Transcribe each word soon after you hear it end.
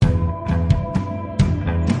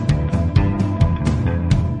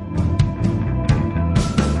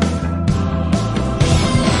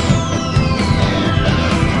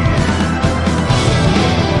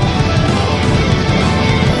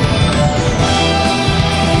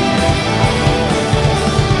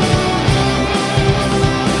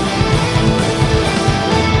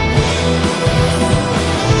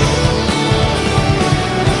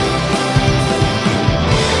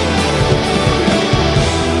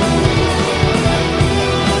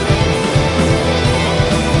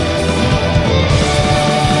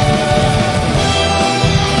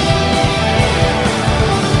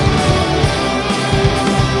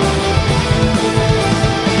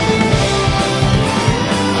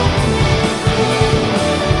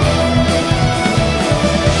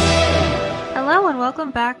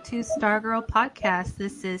to Stargirl Podcast.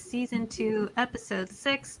 This is Season 2, Episode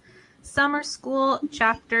 6, Summer School,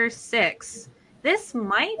 Chapter 6. This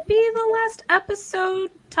might be the last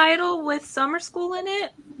episode title with Summer School in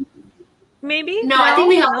it. Maybe? No, I think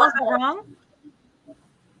we have one more. Wrong?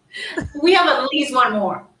 We have at least one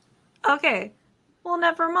more. Okay. Well,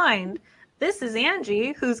 never mind. This is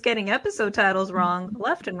Angie, who's getting episode titles wrong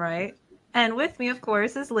left and right. And with me, of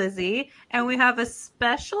course, is Lizzie. And we have a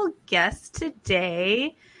special guest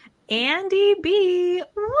today, Andy B.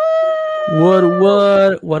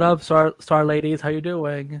 What? What up, Star ladies? How you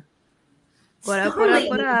doing? What up?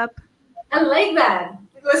 I like that.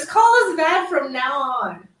 Let's call us that from now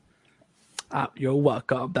on. You're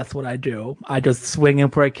welcome. That's what I do. I just swing in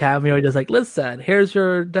for a cameo. Just like, listen, here's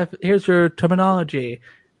your terminology,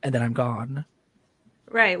 and then I'm gone.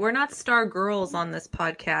 Right. We're not star girls on this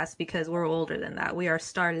podcast because we're older than that. We are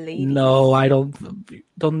star ladies. No, I don't.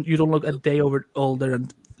 You don't look a day older than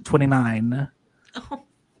 29. Oh,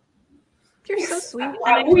 you're so sweet.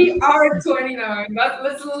 We are 29.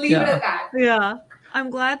 Let's leave it at that. Yeah. I'm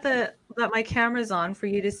glad that my camera's on for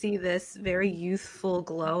you to see this very youthful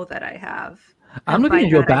glow that I have. I'm looking at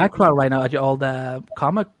your background right now at all the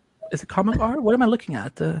comic. Is it comic art? What am I looking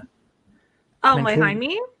at? Behind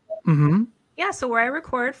me? Mm-hmm. Yeah, so where I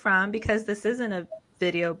record from, because this isn't a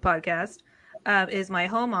video podcast, is my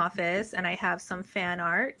home office, and I have some fan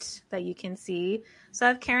art that you can see. So I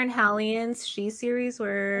have Karen Hallian's She Series.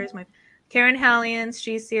 Where's my Karen Hallian's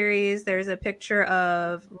She Series? There's a picture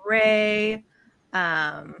of Ray,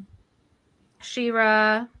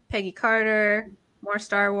 She-Ra, Peggy Carter, more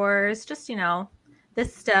Star Wars. Just,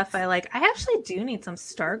 this stuff I like. I actually do need some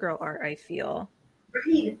Stargirl art, I feel.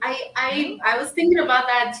 Right. I was thinking about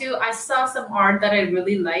that too. I saw some art that I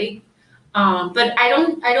really like, but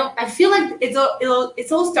I feel like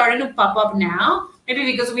it's all starting to pop up now. Maybe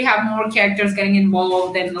because we have more characters getting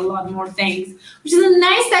involved and a lot more things, which is a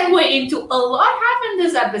nice segue into a lot happened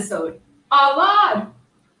this episode. A lot.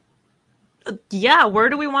 Yeah, where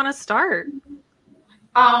do we want to start?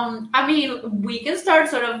 I mean, we can start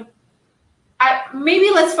sort of.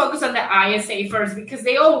 Maybe let's focus on the ISA first because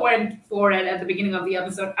they all went for it at the beginning of the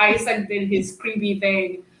episode. Isaac did his creepy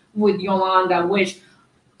thing with Yolanda, which,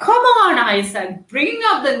 come on, Isaac, bringing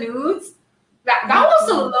up the nudes, that was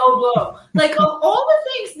a low blow. Like, of all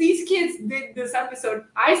the things these kids did this episode,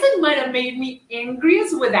 Isaac might have made me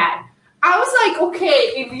angriest with that. I was like,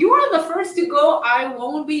 okay, if you are the first to go, I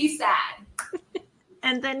won't be sad.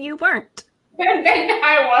 And then you weren't. And then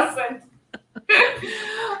I wasn't.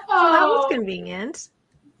 That was convenient.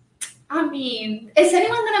 I mean, is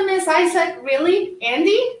anyone gonna miss Isaac? Really,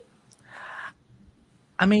 Andy?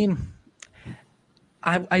 I mean,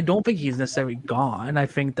 I don't think he's necessarily gone. I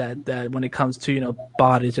think that when it comes to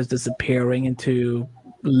bodies just disappearing into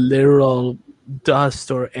literal dust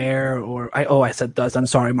or air or I said dust. I'm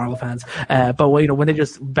sorry, Marvel fans. But when they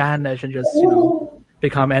just vanish and just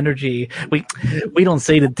become energy, we don't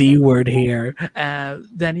say the D word here.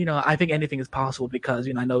 Then I think anything is possible because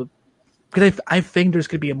I think there's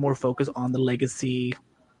gonna be a more focus on the legacy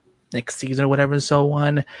next season or whatever and so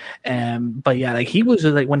on. But yeah, like he was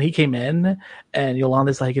just like when he came in and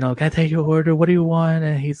Yolanda's like, can I take your order? What do you want?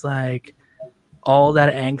 And he's like all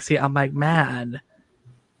that angsty. I'm like, man,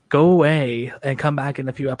 go away and come back in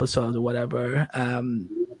a few episodes or whatever.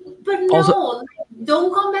 But no,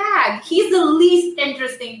 don't come back. He's the least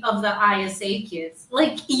interesting of the ISA kids.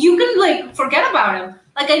 Like, you can forget about him.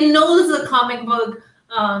 Like, I know this is a comic book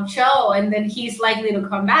show and then he's likely to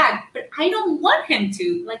come back, but I don't want him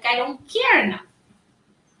to. Like, I don't care enough.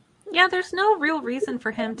 Yeah, there's no real reason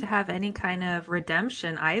for him to have any kind of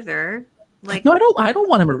redemption either. Like, no, I don't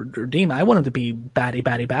want him to redeem. I want him to be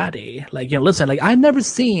baddie. Like, listen, like I've never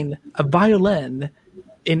seen a violin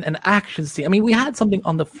in an action scene. I mean, we had something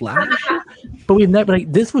on the Flash, but we've never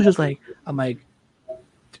this was just like, I'm like,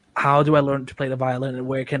 how do I learn to play the violin and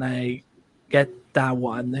where can I get that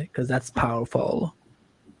one? Because that's powerful.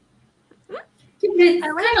 It's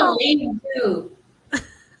kind of lame too.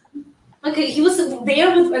 Okay, he was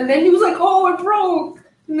there and then he was like, oh, it broke.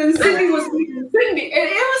 And then Cindy was Cindy. And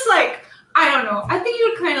it was like, I don't know. I think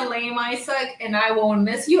you're kind of lame, Isaac, and I won't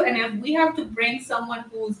miss you. And if we have to bring someone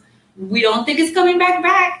we don't think is coming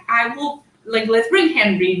back, I will, let's bring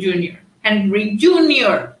Henry Jr. And we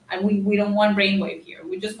don't want Brainwave here.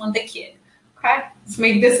 We just want the kid. Okay? Let's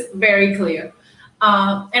make this very clear.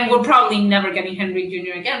 And we're probably never getting Henry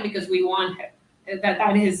Jr. again because we want him.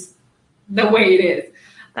 That is the way it is.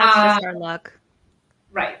 That's just our luck.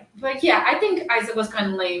 Right. But yeah, I think Isaac was kind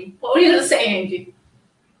of lame. What were you going to say, Angie?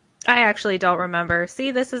 I actually don't remember.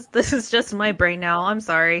 See, this is just my brain now. I'm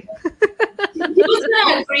sorry. was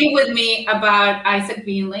gonna agree with me about Isaac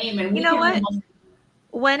being lame, and You know what?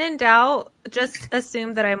 When in doubt, just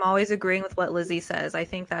assume that I'm always agreeing with what Lizzie says. I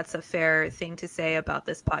think that's a fair thing to say about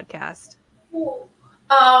this podcast.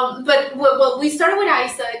 But well, we started with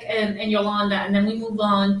Isaac and Yolanda, and then we moved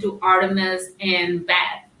on to Artemis and Beth.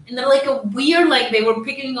 And then like a weird, like they were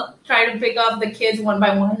trying to pick up the kids one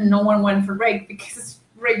by one, and no one went for Rick because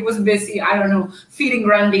Rick was busy, I don't know, feeding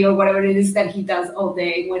Randy or whatever it is that he does all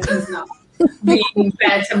day when he's not being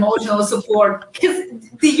Beth's emotional support. Because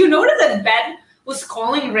did you notice that Beth was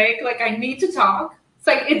calling Rick like, I need to talk? It's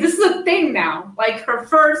like, this is a thing now. Like her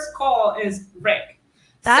first call is Rick.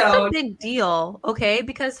 That's a big deal, okay?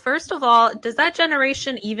 Because first of all, does that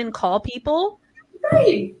generation even call people?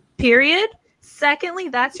 Right. Period. Secondly,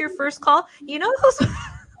 that's your first call. You know those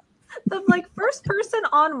the like first person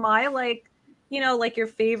on my like, you know, like your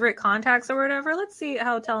favorite contacts or whatever. Let's see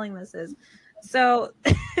how telling this is. So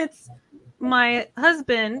it's my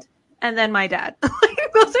husband and then my dad.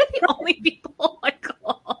 Like those are the only people I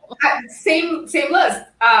call. Same list,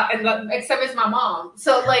 except it's my mom.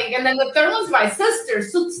 So like, and then the third one's my sister.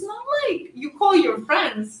 So it's not like you call your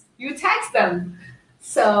friends, you text them.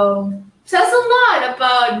 So says a lot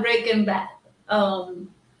about Rick and Beth.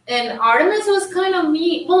 And Artemis was kind of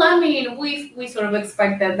mean. Well, I mean, we sort of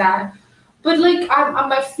expected that, but like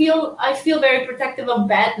I feel very protective of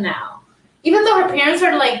Beth now. Even though her parents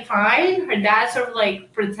are like fine, her dad sort of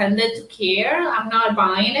like pretended to care. I'm not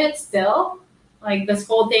buying it still. Like this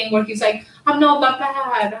whole thing where he's like, I'm not that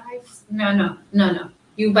bad. No.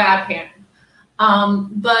 You bad parent.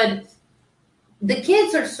 But the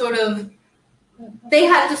kids are sort of, they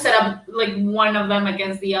had to set up like one of them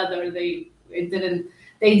against the other. They didn't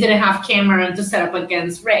have Cameron to set up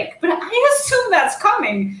against Rick. But I assume that's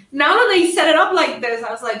coming. Now that they set it up like this, I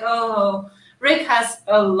was like, oh, Rick has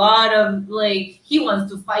a lot of like, he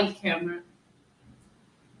wants to fight Cameron.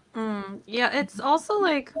 Yeah, it's also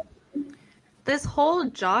like this whole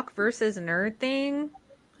jock versus nerd thing.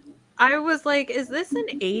 I was like, is this an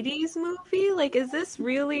 80s movie? Like, is this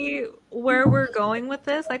really where we're going with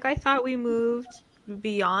this? Like, I thought we moved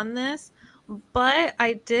beyond this, but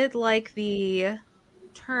I did like the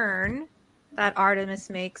turn that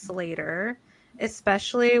Artemis makes later,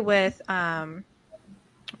 especially with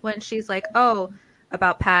when she's like, oh,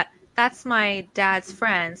 about Pat, that's my dad's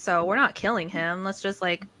friend, so we're not killing him. Let's just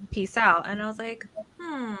like peace out. And I was like,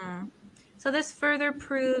 So this further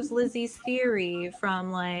proves Lizzie's theory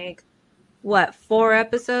from like, what, 4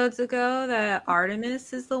 episodes ago that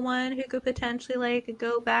Artemis is the one who could potentially like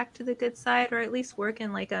go back to the good side or at least work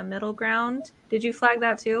in like a middle ground. Did you flag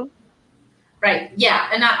that too? Right. Yeah.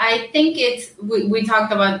 And I think we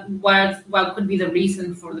talked about what could be the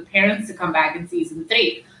reason for the parents to come back in season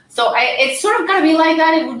 3. So it's sort of going to be like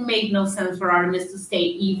that. It would make no sense for Artemis to stay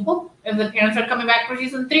evil if the parents are coming back for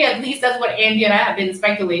season 3. At least that's what Andy and I have been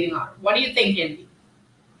speculating on. What do you think, Andy?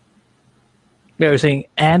 You're saying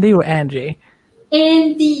Andy or Angie?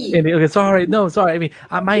 Andy. Okay, sorry. No, sorry. I mean,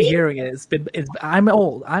 my hearing is. I'm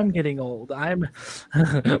old. I'm getting old. I'm.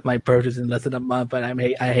 My birth is in less than a month, but I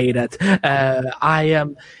hate it. I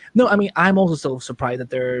am. No, I mean, I'm also so surprised that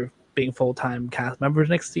they're being full-time cast members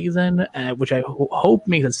next season, which I hope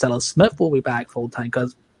means that Stella Smith will be back full-time.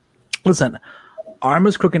 Because, listen,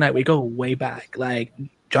 Artemis Crooked Night, we go way back. Like,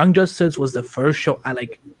 Young Justice was the first show I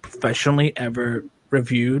like professionally ever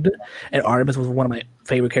reviewed, and Artemis was one of my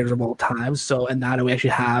favorite characters of all time. So, and now that we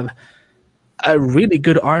actually have a really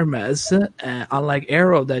good Artemis, unlike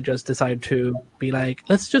Arrow that just decided to be like,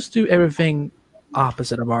 let's just do everything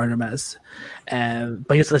opposite of Artemis,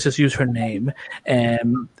 but yes, let's just use her name.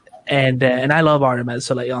 And I love Artemis,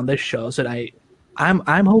 so like on this show, so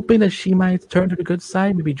I'm hoping that she might turn to the good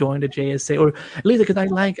side, maybe join the JSA, or at least because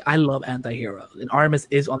I love anti-heroes, and Artemis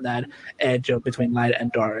is on that edge of between light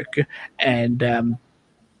and dark, and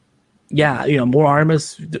yeah, you know, more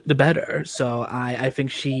Artemis the better. So I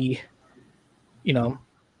think she, you know,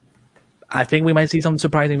 I think we might see some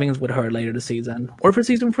surprising things with her later this season, or for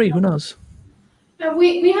season 3, who knows? Yeah,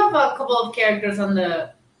 we have a couple of characters on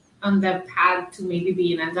the path to maybe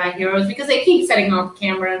being anti-heroes because they keep setting off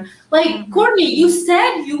Cameron. Like, Courtney, you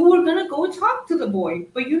said you were going to go talk to the boy,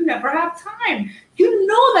 but you never have time. You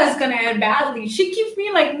know that's going to end badly. She keeps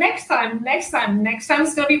being like, next time is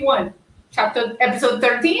going to be what? Episode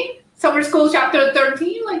 13? Summer School chapter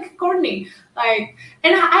 13? Like, Courtney. Like,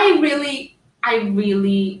 and I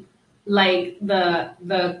really like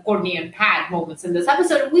the Courtney and Pat moments in this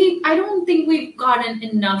episode. I don't think we've gotten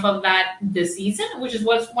enough of that this season, which is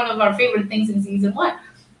what's one of our favorite things in season 1.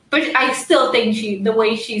 But I still think the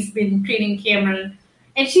way she's been treating Cameron,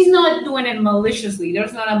 and she's not doing it maliciously.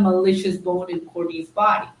 There's not a malicious bone in Courtney's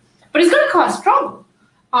body. but it's going to cause trouble.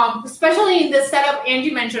 Especially in the setup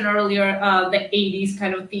Angie mentioned earlier, the 80s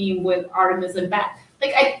kind of theme with Artemis and Beth.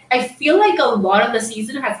 Like, I feel like a lot of the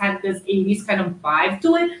season has had this 80s kind of vibe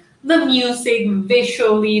to it. The music,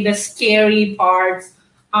 visually, the scary parts.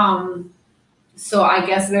 So I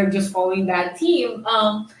guess they're just following that theme.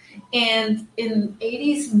 And in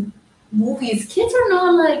 80s movies, kids are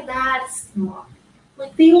not like that smart.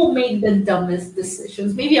 Like, they will make the dumbest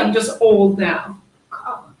decisions. Maybe I'm just old now.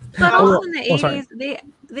 But also in the 80s,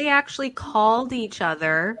 they actually called each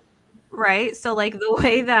other, right? So like the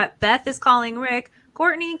way that Beth is calling Rick,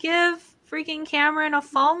 Courtney, give freaking Cameron a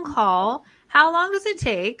phone call. How long does it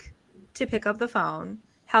take to pick up the phone?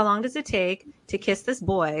 How long does it take to kiss this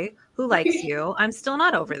boy who likes you? I'm still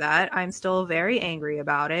not over that. I'm still very angry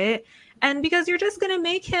about it. And because you're just going to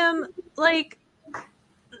make him like,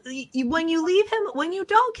 when you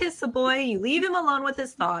don't kiss the boy, you leave him alone with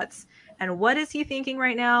his thoughts. And what is he thinking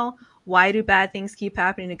right now? Why do bad things keep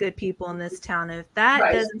happening to good people in this town? If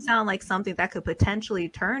that doesn't sound like something that could potentially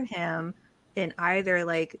turn him in either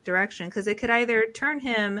like direction, because it could either turn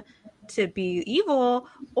him to be evil,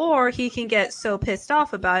 or he can get so pissed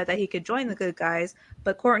off about it that he could join the good guys.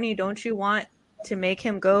 But Courtney, don't you want to make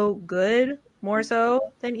him go good more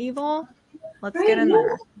so than evil? Let's get in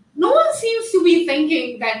there. No one seems to be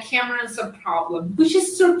thinking that Cameron's a problem, which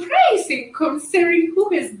is surprising considering who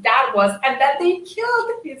his dad was and that they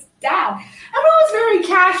killed his dad. Everyone was very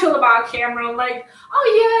casual about Cameron, like,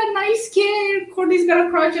 oh yeah, nice kid, Courtney's got a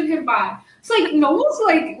crush on him, bye. It's like, no one's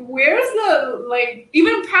like, where's the, like,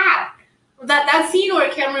 even Pat, that scene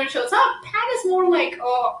where Cameron shows up, Pat is more like,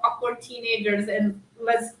 oh, awkward teenagers and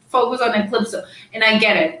let's focus on Eclipso. And I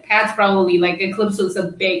get it, Pat's probably like, Eclipso's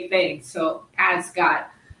a big thing, so Pat's got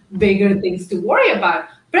bigger things to worry about.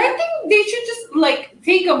 But I think they should just like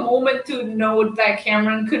take a moment to note that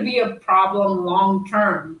Cameron could be a problem long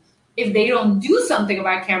term if they don't do something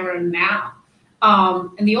about Cameron now.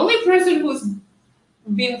 And the only person who's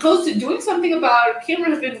been close to doing something about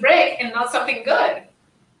Cameron has been Rick, and not something good.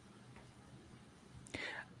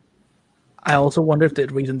 I also wonder if the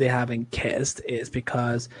reason they haven't kissed is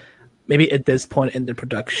because maybe at this point in the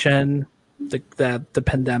production, the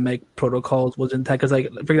pandemic protocols was intact. Because,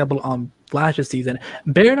 like, for example, on Flash's season,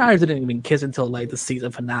 Barry and Iris didn't even kiss until like the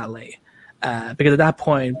season finale, because at that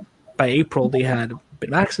point, by April, they had been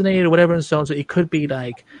vaccinated or whatever, and so on. So it could be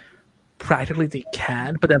like practically they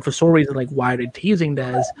can, but then for some reason, like, why are they teasing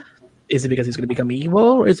this? Is it because he's going to become evil,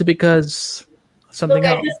 or is it because something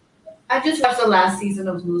else? I just watched the last season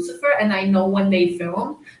of Lucifer, and I know when they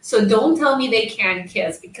filmed. So don't tell me they can't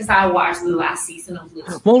kiss, because I watched the last season of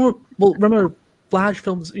Lucifer. Well, remember, Flash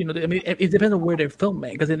films, you know, I mean, it depends on where they're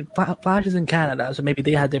filming, because Flash is in Canada, so maybe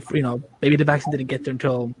they had their, you know, maybe the vaccine didn't get there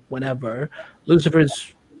until whenever.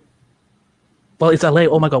 Lucifer's, well, it's LA.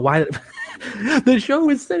 Oh my God, why? The show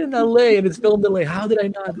is set in LA and it's filmed in LA. How did I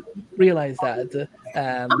not realize that?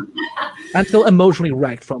 I'm still emotionally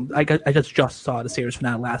wrecked from. I just saw the series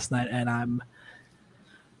finale last night, and I'm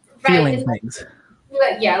feeling things.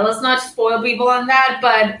 Yeah, let's not spoil people on that,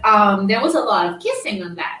 but there was a lot of kissing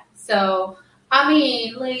on that. So I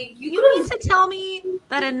mean, like, you need to tell me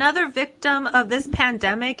that another victim of this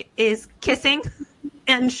pandemic is kissing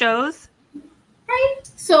in shows, right?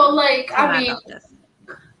 So, like, I mean,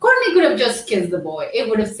 Courtney could have just kissed the boy. It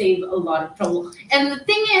would have saved a lot of trouble. And the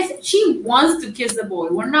thing is, she wants to kiss the boy.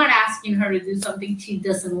 We're not asking her to do something she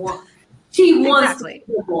doesn't want. She wants to kiss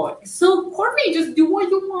the boy. So, Courtney, just do what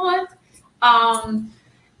you want.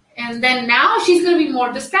 And then now she's going to be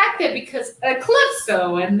more distracted because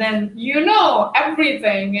Eclipso, and then, you know,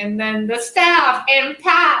 everything, and then the staff and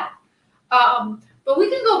Pat. But we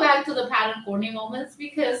can go back to the Pat and Courtney moments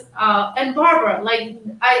because, and Barbara, like,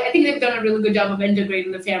 I think they've done a really good job of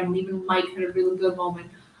integrating the family. Even Mike had a really good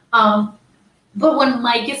moment. But when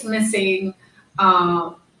Mike is missing,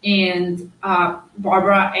 and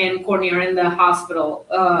Barbara and Courtney are in the hospital,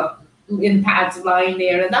 in Pat's lying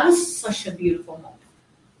there, and that was such a beautiful moment.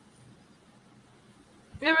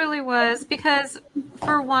 It really was, because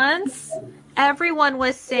for once, everyone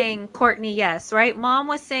was saying Courtney yes, right? Mom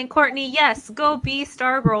was saying Courtney yes, go be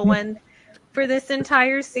Stargirl, when for this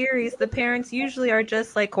entire series the parents usually are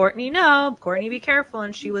just like, Courtney no, Courtney be careful,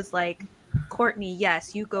 and she was like, Courtney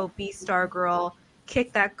yes, you go be Stargirl,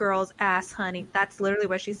 kick that girl's ass, honey. That's literally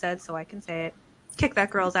what she said, so I can say it. Kick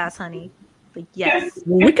that girl's ass, honey. Like, yes.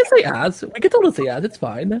 We can say ass. We can totally say ass. It's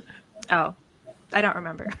fine. Oh, I don't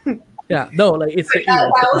remember. Yeah, no, like, it's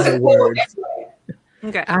a word.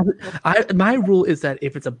 Okay. My rule is that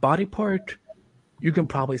if it's a body part, you can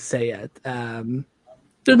probably say it.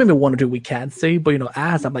 There's maybe one or two we can't say, but, you know,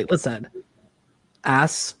 ass, I'm like, listen,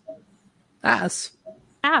 ass,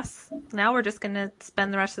 Ass. Now we're just gonna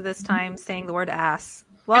spend the rest of this time saying the word ass.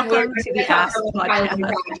 And we're Welcome to the Ass Podcast.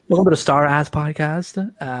 Welcome to the Star Ass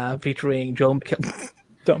Podcast, featuring Joe.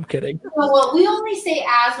 No, I'm kidding. Well, we only say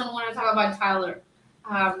ass when we want to talk about Tyler.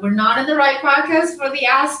 We're not in the right podcast for the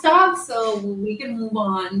ass talk, so we can move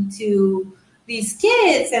on to these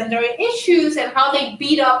kids and their issues and how they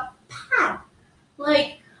beat up Pat.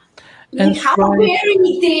 Like, And how Stripe-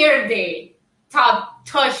 very dare they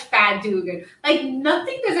touch Pat Dugan? Like,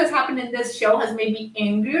 nothing that has happened in this show has made me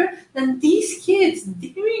angrier than these kids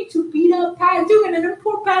daring to beat up Pat Dugan. And then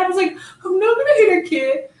poor Pat was like, I'm not going to hit a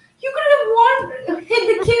kid. You could have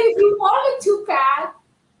hit the kid if you wanted to, Pat.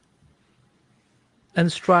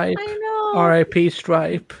 And Stripe. I know. R.I.P.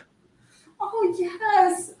 Stripe. Oh,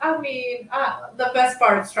 yes. I mean, the best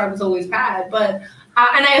part of Stripe is always Pat, but,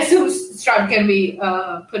 and I assume Stripe can be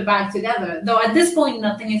put back together. Though at this point,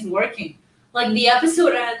 nothing is working. Like, the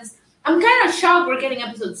episode ends. I'm kind of shocked we're getting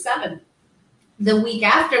episode 7 the week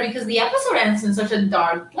after because the episode ends in such a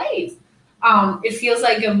dark place. It feels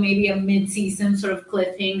like maybe a mid-season sort of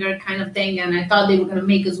cliffhanger kind of thing, and I thought they were going to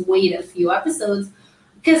make us wait a few episodes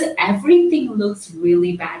because everything looks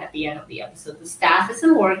really bad at the end of the episode. The staff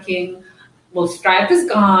isn't working. Well, Stripe is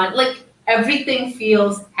gone. Like, everything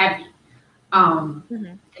feels heavy. And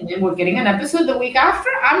then we're getting an episode the week after.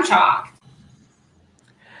 I'm shocked.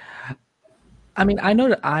 I mean, I know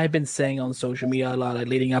that I've been saying on social media a lot, like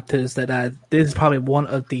leading up to this, that this is probably one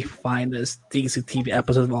of the finest DC TV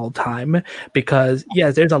episodes of all time. Because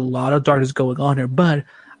yes, there's a lot of darkness going on here, but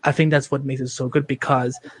I think that's what makes it so good.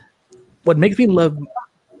 Because what makes me love,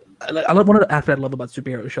 I love one of the aspects I love about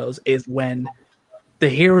superhero shows is when the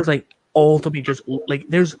heroes like ultimately just like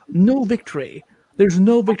there's no victory. There's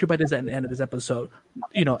no victory by this end of this episode,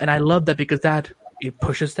 and I love that because that. It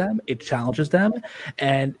pushes them, it challenges them,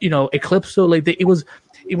 and Eclipso, like it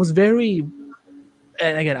was very.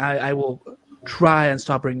 And again, I will try and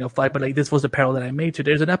stop bringing up Fight, but like this was the parallel that I made to.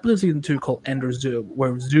 There's an episode of season 2 called Ender Zoom,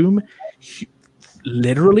 where Zoom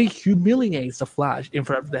literally humiliates the Flash in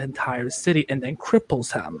front of the entire city and then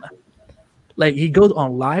cripples him. Like he goes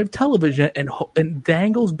on live television and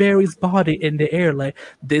dangles Barry's body in the air, like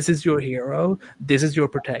this is your hero, this is your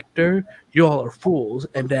protector, you all are fools,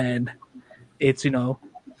 and then. It's the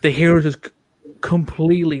heroes just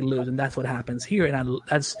completely lose, and that's what happens here. And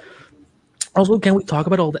that's also, can we talk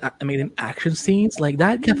about all the amazing action scenes like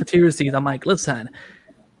that cafeteria scene? I'm like, listen,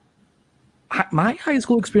 my high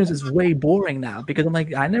school experience is way boring now because I'm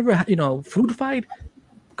like, I never food fight.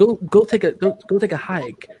 Go take a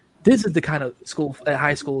hike. This is the kind of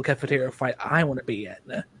high school cafeteria fight I want to be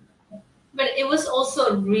in. But it was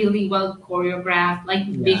also really well choreographed, like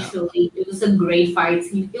visually. It was a great fight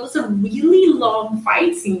scene. It was a really long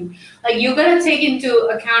fight scene. Like you gotta take into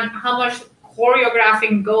account how much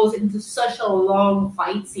choreographing goes into such a long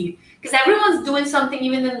fight scene because everyone's doing something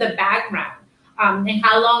even in the background. And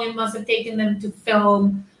how long it must have taken them to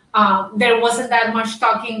film. There wasn't that much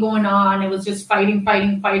talking going on. It was just fighting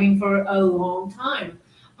for a long time.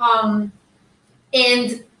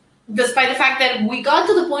 And despite the fact that we got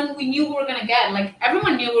to the point we knew we were going to get, like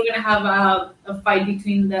everyone knew we were going to have a fight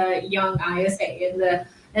between the young ISA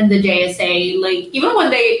and the JSA. Like even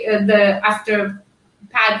when after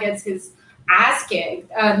Pat gets his ass kicked,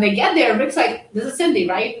 they get there. Rick's like, "This is Cindy,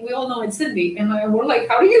 right? We all know it's Cindy." And we're like,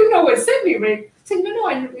 "How do you know it's Cindy, Rick?" It's like, "No,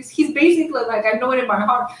 he's basically like, I know it in my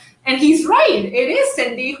heart," and he's right. It is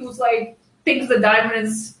Cindy who's like thinks the Diamond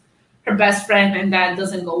is her best friend, and that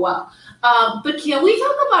doesn't go well. But can we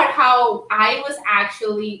talk about how I was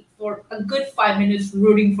actually for a good 5 minutes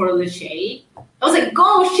rooting for Lachey? I was like,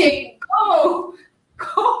 "Go, Shade, go,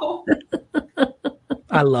 go!"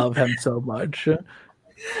 I love him so much. I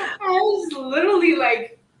was literally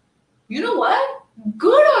like, you know what?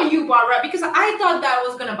 Good on you, Barbara, because I thought that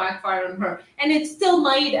was gonna backfire on her, and it still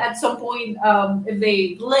might at some point. If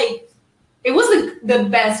they like, it was the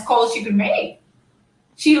best call she could make.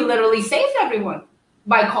 She literally saved everyone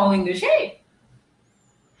by calling the shade.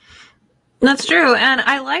 That's true, and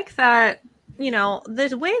I like that.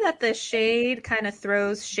 The way that the shade kind of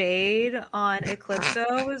throws shade on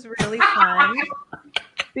Eclipso was really fun.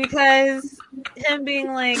 Because him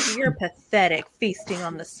being like, "You're pathetic, feasting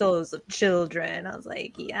on the souls of children." I was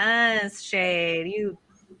like, yes, Shade, you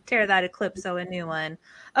tear that Eclipso a new one.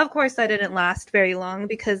 Of course, that didn't last very long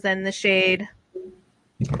because then the Shade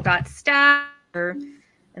got stabbed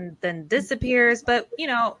and then disappears. But,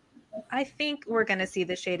 I think we're going to see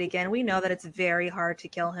the Shade again. We know that it's very hard to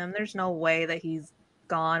kill him. There's no way that he's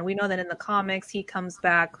gone. We know that in the comics, he comes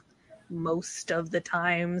back most of the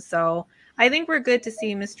time. So I think we're good to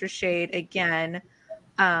see Mr. Shade again.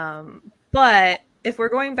 But if we're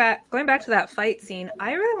going back to that fight scene,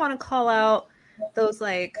 I really want to call out those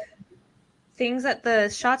like things that the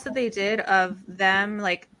shots that they did of them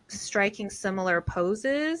like striking similar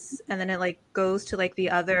poses, and then it like goes to like the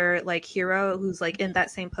other like hero who's like in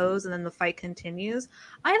that same pose, and then the fight continues.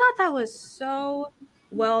 I thought that was so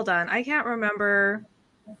well done. I can't remember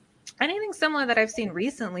anything similar that I've seen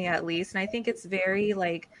recently, at least, and I think it's very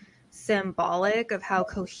like symbolic of how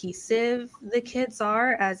cohesive the kids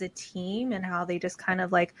are as a team and how they just kind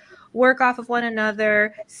of like work off of one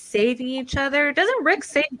another, saving each other. Doesn't Rick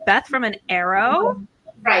save Beth from an arrow?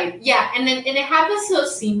 Right. Yeah. And it happens so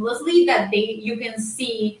seamlessly that you can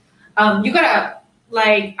see, you gotta,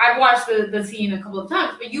 like, I've watched the scene a couple of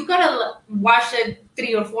times, but you gotta watch it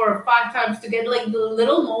 3 or 4 or 5 times to get like the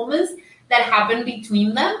little moments that happen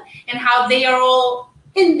between them and how they are all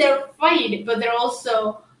in their fight, but they're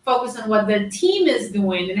also focused on what the team is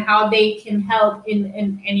doing and how they can help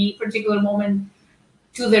in any particular moment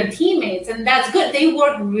to their teammates. And that's good. They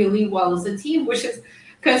work really well as a team, which is,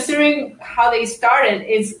 considering how they started,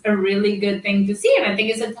 is a really good thing to see. And I think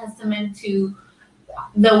it's a testament to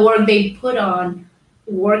the work they put on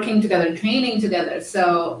working together, training together.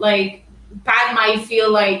 So like Pat might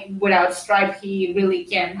feel like without Stripe, he really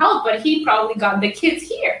can't help, but he probably got the kids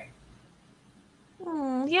here.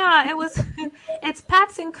 Yeah, it's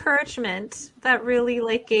Pat's encouragement that really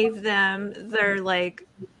like gave them their like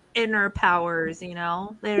inner powers, you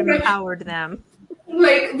know? They empowered them.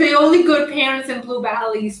 Like the only good parents in Blue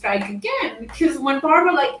Valley strike again, because when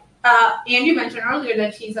Barbara, like Andy mentioned earlier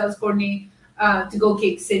that she tells Courtney to go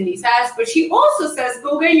kick Cindy's ass, but she also says,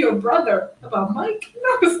 go get your brother about Mike. And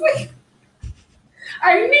I was like,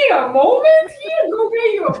 I need a moment here. Go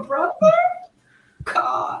get your brother?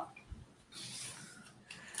 God.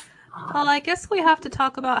 Well, I guess we have to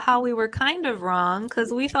talk about how we were kind of wrong,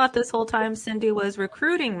 because we thought this whole time Cindy was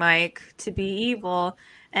recruiting Mike to be evil,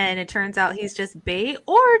 and it turns out he's just bait.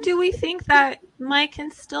 Or do we think that Mike can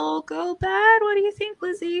still go bad? What do you think,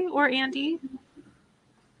 Lizzie or Andy?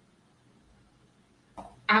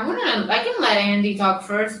 I can let Andy talk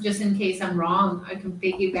first, just in case I'm wrong. I can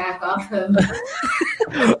piggyback off him.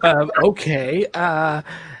 Okay.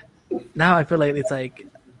 Now I feel like it's like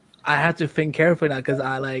I have to think carefully now, because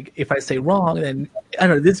I like, if I say wrong, then I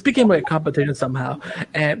don't know, this became like a competition somehow.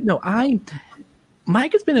 And no,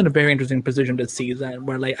 Mike has been in a very interesting position this season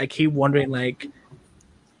where like I keep wondering, like,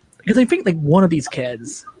 because I think like one of these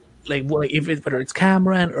kids, like whether it's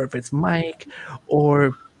Cameron or if it's Mike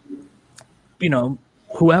or you know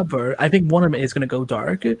whoever, I think one of them is going to go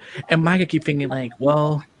dark. And Mike, I keep thinking like,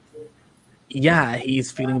 well, yeah,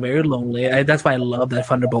 he's feeling very lonely. That's why I love that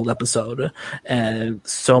Thunderbolt episode.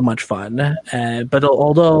 So much fun. But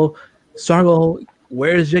although, Sargo,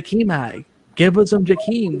 where's Jakeem at? Give us some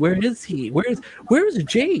Jakeem. Where is he? Where's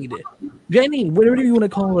Jade? Jenny, whatever you want to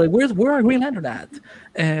call her. Where are Green Lantern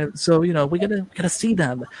at? So, you know, we gotta see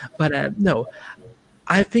them. But no,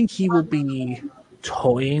 I think he will be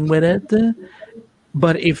toying with it.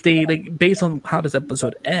 But if they, like, based on how this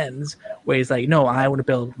episode ends, where he's like, no, I want to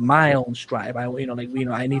build my own Stripe. I need to,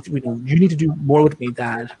 you need to do more with me,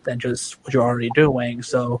 Dad, than just what you're already doing.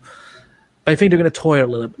 So I think they're going to toy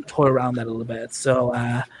around that a little bit.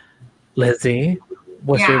 So, Lizzie,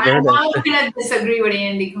 what's your verdict? I'm going to disagree with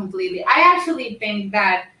Andy completely. I actually think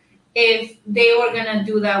that if they were going to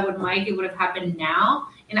do that with Mike, it would have happened now.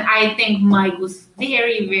 And I think Mike was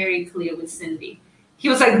very, very clear with Cindy. He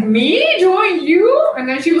was like, me join you? And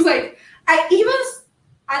then she was like, he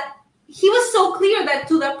was so clear that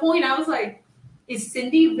to that point, I was like, is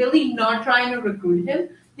Cindy really not trying to recruit him?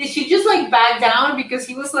 Did she just like back down because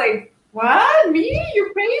he was like, what? Me?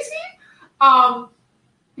 You crazy? I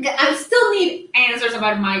still need answers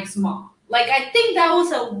about Mike's mom. Like, I think that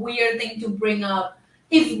was a weird thing to bring up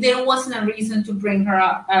if there wasn't a reason to bring her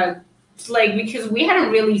up. Like, because we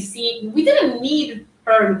didn't need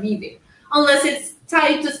her to be there. Unless it's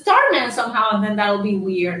tied to Starman somehow, and then that'll be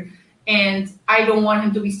weird. And I don't want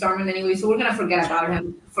him to be Starman anyway, so we're going to forget about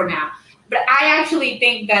him for now. But I actually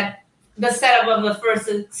think that the setup of the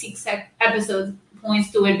first 6 episodes points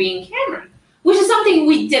to it being Cameron, which is something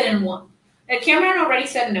we didn't want. Cameron already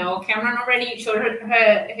said no. Cameron already showed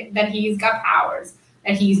her that he's got powers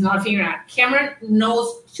that he's not figuring out. Cameron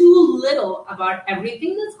knows too little about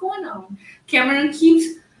everything that's going on. Cameron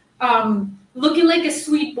keeps looking like a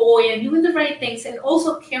sweet boy and doing the right things. And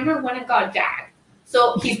also, Cameron went and got Jack.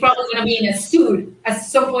 So he's probably going to be in a suit at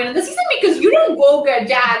some point in the season, because you don't go get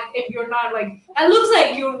Jack if you're not like, it looks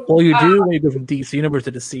like you. Well, you do when you go from DC Universe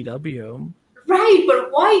to the CW. Right,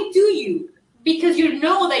 but why do you? Because you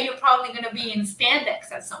know that you're probably going to be in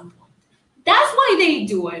spandex at some point. That's why they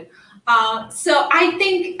do it. So I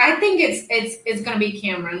think it's gonna be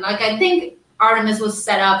Cameron. Like I think Artemis was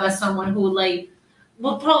set up as someone who like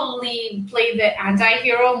will probably play the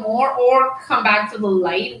anti-hero more or come back to the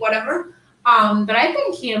light, whatever. But I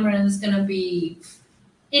think Cameron's gonna be.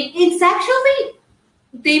 It's actually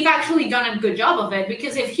they've actually done a good job of it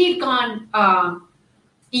because if he'd gone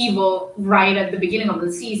evil right at the beginning of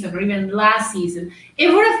the season or even last season, it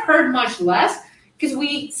would have hurt much less because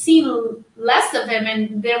we seen less of him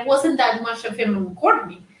and there wasn't that much of him in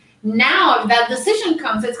Courtney. Now, if that decision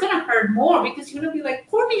comes, it's gonna hurt more because you're gonna be like,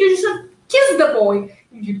 Courtney, you just have kissed the boy.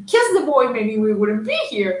 If you kissed the boy, maybe we wouldn't be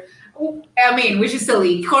here. I mean, which is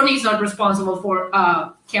silly. Courtney's not responsible for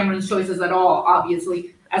Cameron's choices at all,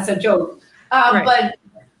 obviously, as a joke. Right.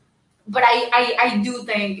 But I do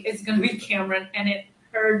think it's gonna be Cameron, and it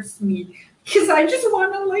hurts me because I just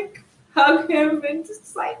want to like hug him and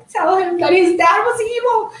just like tell him that his dad was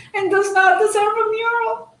evil and does not deserve a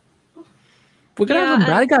mural. We're gonna have some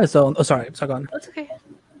bad guys though. Oh, sorry, go on. That's okay.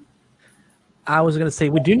 I was gonna say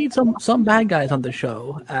we do need some bad guys on the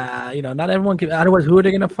show. You know, not everyone can. Otherwise, who are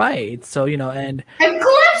they gonna fight? So you know, and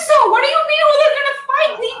Calypso, what do you mean? Who they're gonna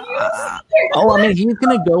fight? I mean, he's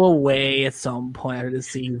gonna go away at some point after the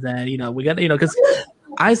season. You know, we got because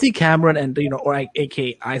I see Cameron and or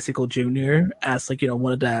aka Icicle Jr. as like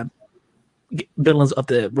one of the villains of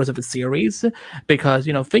the rest of the series because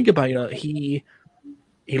think about he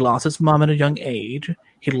lost his mom at a young age.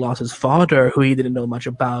 He lost his father, who he didn't know much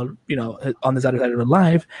about, on this other side of his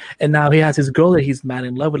life, and now he has his girl that he's mad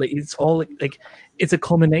in love with. Like, it's all like it's a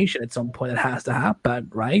culmination at some point that has to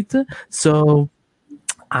happen, right? So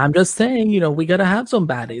I'm just saying, we gotta have some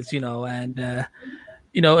baddies, and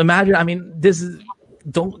imagine. I mean, this is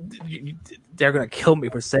they're gonna kill me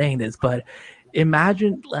for saying this, but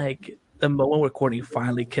imagine like the moment where Courtney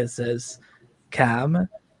finally kisses Cam,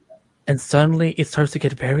 and suddenly it starts to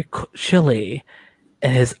get very chilly.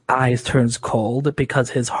 And his eyes turns cold because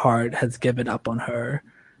his heart has given up on her.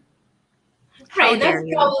 Right, that's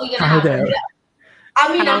probably gonna happen.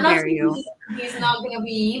 I mean, I'm not saying he's not gonna be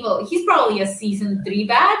evil. He's probably a season 3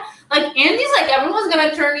 bad. Like Andy's like everyone's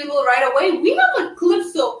gonna turn evil right away. We have a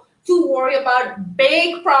Calypso to worry about.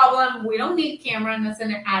 Big problem. We don't need Cameron as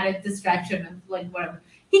an added distraction of like whatever.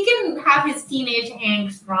 He can have his teenage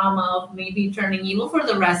angst drama of maybe turning evil for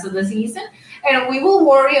the rest of the season, and we will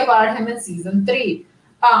worry about him in season 3.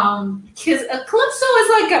 Because Calypso is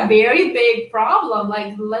like a very big problem.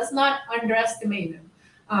 Like, let's not underestimate him.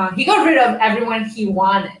 He got rid of everyone he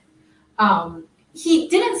wanted. He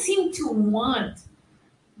didn't seem to want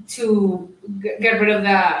to get rid of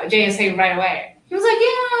the JSA right away. He was like,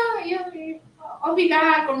 yeah, I'll be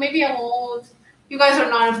back, or maybe I won't. You guys are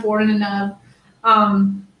not important enough.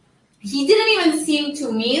 He didn't even seem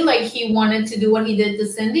to me like he wanted to do what he did to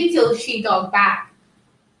Cindy till she talked back.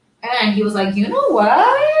 And he was like, you know what,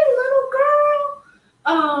 little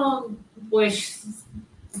girl? Which,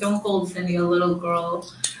 don't call Cindy a little girl.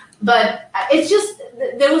 But it's just,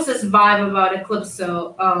 there was this vibe about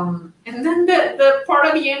Eclipso. And then the part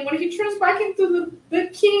at the end when he turns back into the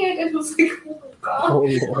kid, it was like, oh my God. Oh,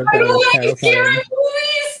 Lord, I don't like Karen,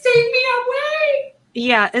 please take me away.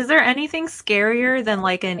 Yeah, is there anything scarier than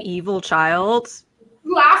like an evil child?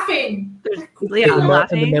 Laughing.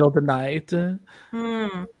 Laughing. In the middle of the night.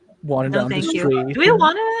 Walking down the street. Do we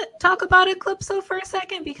want to talk about Eclipso for a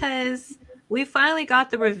second? Because we finally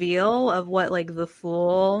got the reveal of what like the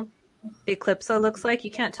full Eclipso looks like.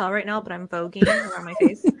 You can't tell right now, but I'm voguing around my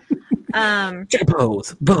face.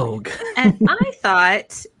 Pose, Vogue. And I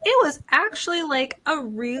thought it was actually like a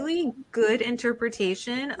really good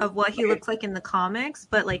interpretation of what he looks like in the comics,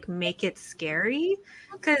 but like make it scary.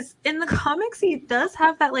 Because in the comics, he does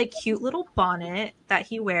have that like cute little bonnet that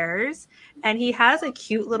he wears, and he has a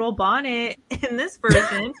cute little bonnet in this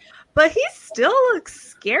version, but he still looks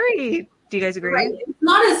scary. Do you guys agree? Right. It's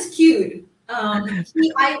not as cute. But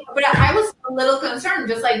I was a little concerned,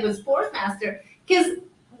 just like with Sportsmaster, because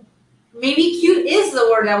maybe cute is the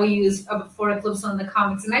word that we use for Eclipso in the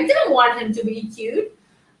comics, and I didn't want him to be cute.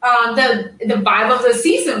 The vibe of the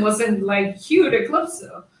season wasn't like cute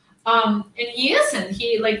Eclipso. And he isn't.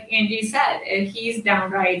 He, like Angie said, he's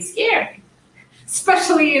downright scary,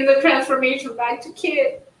 especially in the transformation back to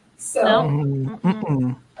kid. So, I'm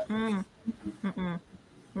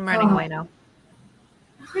running away now.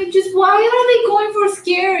 Why are they going for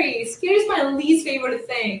scary? Scary is my least favorite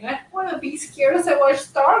thing. I want to be scared as I watch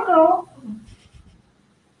Stargirl.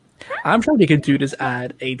 I'm sure they could do this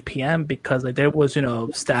at 8 p.m. because like there was,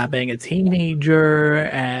 stabbing a teenager,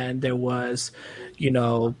 and there was,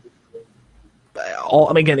 again,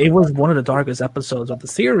 it was one of the darkest episodes of the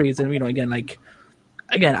series, and again, like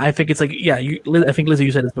again, I think it's like, yeah, I think Lizzie,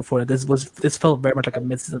 you said this before. This felt very much like a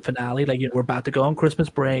mid-season finale. Like, we're about to go on Christmas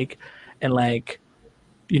break, and like,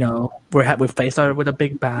 we're faced out with a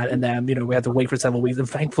big bad, and then we have to wait for several weeks. And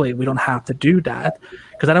thankfully, we don't have to do that,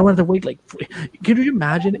 because I don't want to wait. Like, can you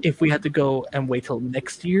imagine if we had to go and wait till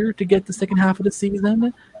next year to get the second half of the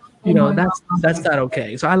season? That's not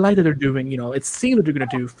okay. So I like that they're doing. It seems that they're going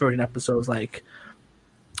to do 13 episodes, like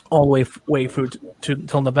all the way through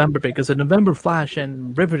till November, because the November Flash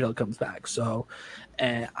and Riverdale comes back. So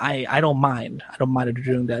I don't mind. I don't mind that they're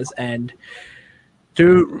doing this. And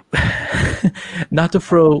to not to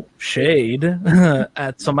throw shade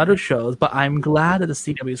at some other shows, but I'm glad that the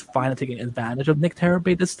CW is finally taking advantage of Nick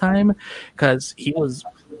Terabay this time, because he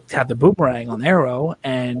had the boomerang on Arrow,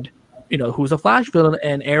 and who's a Flash villain,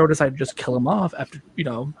 and Arrow decided to just kill him off after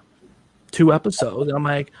 2 episodes, and I'm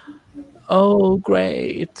like, oh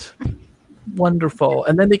great, wonderful.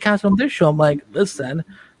 And then they cast him on this show. I'm like, listen,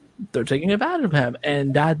 they're taking advantage of him,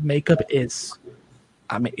 and that makeup is,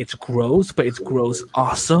 I mean, it's gross, but it's gross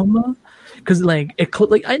awesome. Because like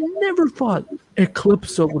I never thought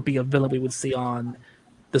Eclipso would be a villain we would see on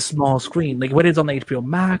the small screen, like whether it's on HBO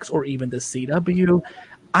Max or even the CW.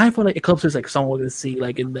 I thought like Eclipso is like someone we're going to see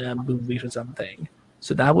like in the movies or something.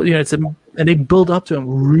 So that would, and they build up to him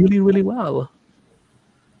really, really well.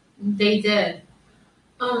 They did.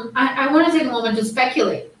 I want to take a moment to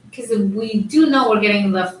speculate, because we do know we're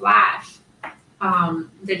getting the Flash,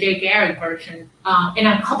 the Jay Garrick version, in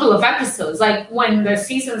a couple of episodes. Like when the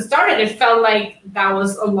season started, it felt like that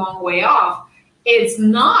was a long way off. It's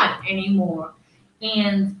not anymore,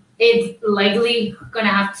 and it's likely going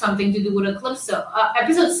to have something to do with Eclipso.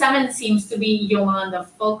 Episode 7 seems to be Yolanda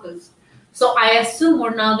focused, so I assume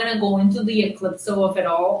we're not going to go into the Eclipso of it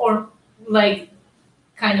all, or like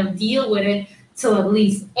kind of deal with it till at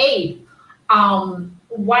least 8.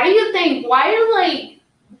 Why do you think?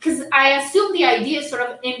 Because I assume the idea is sort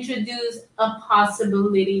of introduce a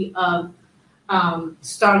possibility of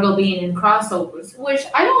Stargirl being in crossovers, which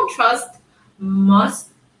I don't trust much.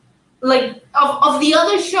 Like of the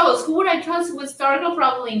other shows, who would I trust with Stargirl?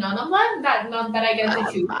 Probably none of them. Not that I get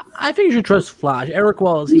to choose. I think you should trust Flash. Eric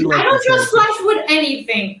Wallace. I don't trust Flash with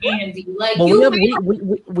anything, Andy. Like, well,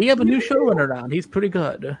 we have a new showrunner around. He's pretty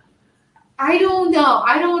good. I don't know.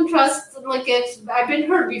 I don't trust. Like, I've been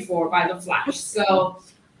hurt before by the Flash. So,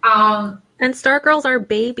 and Stargirl's our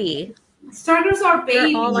baby. Stargirl's our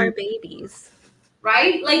baby. They're all our babies.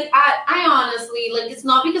 Right? Like, I honestly, like, it's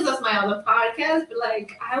not because that's my other podcast, but,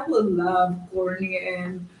 like, I would love Courtney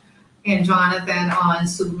and Jonathan on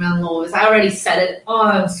Superman and Lois. I already said it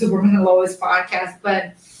on Superman and Lois podcast,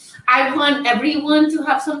 but I want everyone to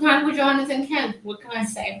have some time with Jonathan Kent. What can I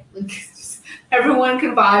say? Like, just, everyone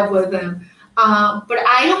can vibe with him. But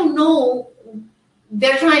I don't know.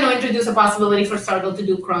 They're trying to introduce a possibility for Stargirl to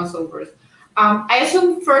do crossovers. I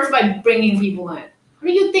assume first by bringing people in. How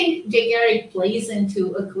do you think Jay Garrick plays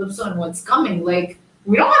into Eclipso and what's coming? Like,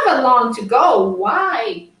 we don't have that long to go.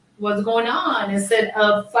 Why? What's going on? Is it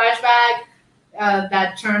a flashback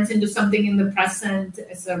that turns into something in the present?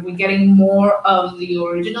 Are we getting more of the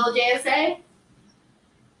original JSA?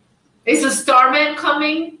 Is a Starman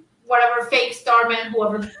coming? Whatever fake Starman,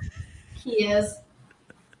 whoever he is.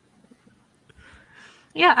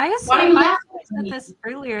 Yeah, I said this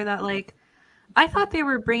earlier that, like, I thought they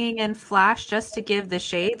were bringing in Flash just to give the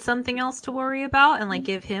Shade something else to worry about and like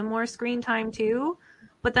give him more screen time too.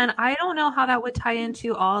 But then I don't know how that would tie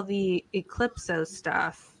into all the Eclipso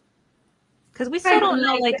stuff, because we still don't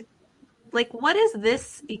know like what is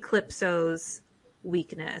this Eclipso's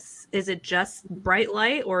weakness? Is it just bright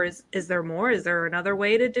light, or is there more? Is there another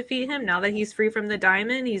way to defeat him now that he's free from the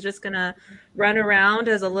diamond? He's just gonna run around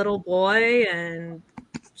as a little boy and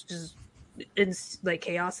just like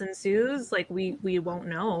chaos ensues. Like we won't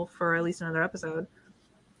know for at least another episode.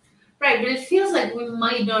 Right, but it feels like we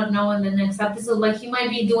might not know in the next episode. Like he might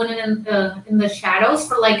be doing it in the shadows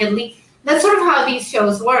for like at least. That's sort of how these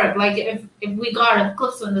shows work. Like if we got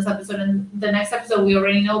Eclipso in this episode, and the next episode we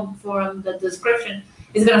already know from the description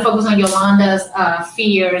is going to focus on Yolanda's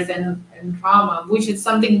fears and trauma, which is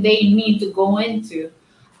something they need to go into.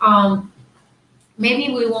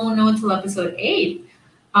 Maybe we won't know until episode 8.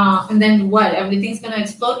 And then what? Everything's going to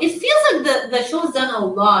explode. It feels like the show's done a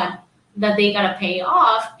lot that they got to pay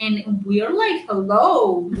off. And we're like,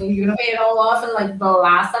 hello, you're going to pay it all off in like the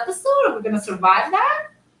last episode? Are we going to survive that?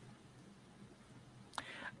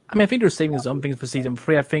 I mean, I think they're saving some things for season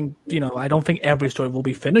 3. I think, I don't think every story will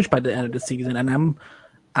be finished by the end of the season. And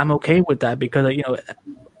I'm okay with that because,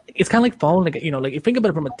 it's kind of like following, like you think about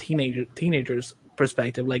it from a teenager's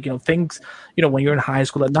perspective. Like, things, when you're in high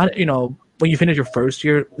school, that not, when you finish your first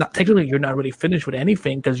year, not technically you're not really finished with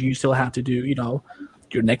anything because you still have to do,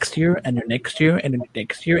 your next year and your next year and your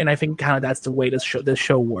next year. And I think kind of that's the way this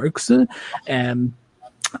show works. And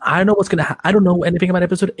I don't know what's gonna. I don't know anything about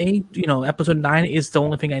episode 8. Episode 9 is the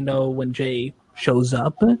only thing I know when Jay shows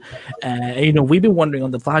up. We've been wondering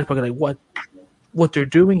on the flashback like what they're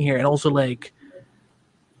doing here, and also like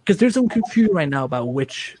because there's some confusion right now about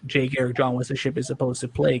which Jay Garrick John Wesley ship is supposed to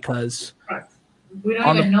play because we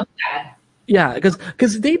don't even know that. Yeah,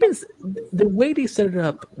 because they've been the way they set it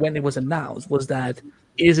up when it was announced was that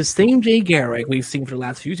it is the same Jay Garrick we've seen for the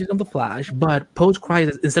last few seasons of The Flash, but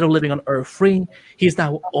post-crisis, instead of living on Earth 3, he's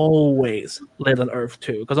now always lived on Earth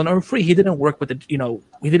 2. Because on Earth 3, he didn't work with he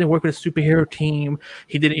didn't work with a superhero team.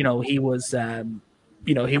 He didn't, he was,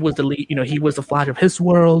 he was the lead, he was the Flash of his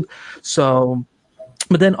world. So,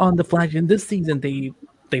 but then on The Flash in this season, they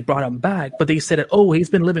brought him back, but they said that, he's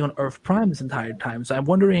been living on Earth Prime this entire time. So I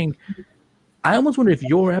almost wonder if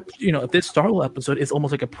if this Stargirl episode is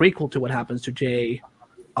almost like a prequel to what happens to Jay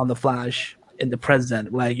on The Flash in the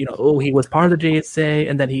present. Like, he was part of the JSA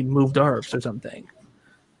and then he moved Earths or something.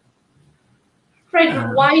 Right,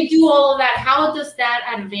 but why do all of that? How does that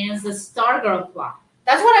advance the Stargirl plot?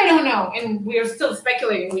 That's what I don't know. And we're still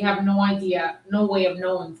speculating. We have no idea, no way of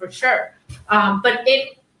knowing for sure. But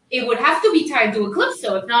it would have to be tied to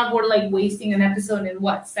Eclipso. If not, we're like wasting an episode in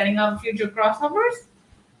setting up future crossovers?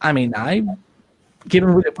 I mean,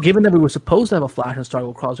 given that we were supposed to have a Flash and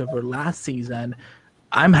Stargirl crossover last season,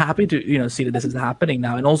 I'm happy to see that this is happening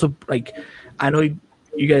now. And also, like, I know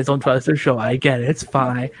you guys don't trust their show. I get it; it's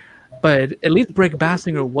fine. But at least Rick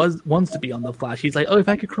Bassinger wants to be on the Flash. He's like, if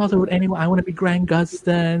I could cross over with anyone, I want to be Grant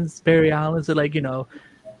Gustin, Barry Allen. So like,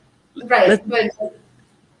 Right, but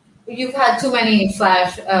you've had too many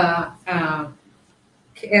Flash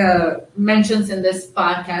mentions in this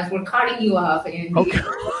podcast. We're cutting you off, Andy. Okay.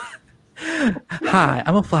 Hi,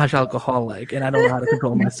 I'm a Flash alcoholic, and I don't know how to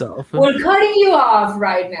control myself. We're cutting you off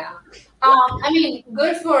right now. I mean,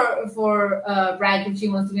 good for Rag if she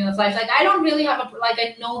wants to be on the Flash. Like, I don't really have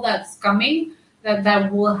I know that's coming.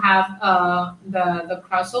 That will have the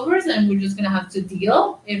crossovers, and we're just gonna have to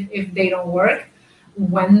deal if they don't work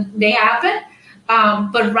when they happen.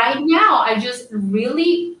 But right now, I just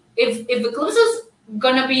really if Eclipso's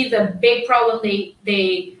gonna be the big problem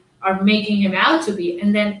they are making him out to be,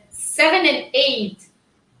 and then 7 and 8,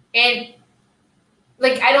 and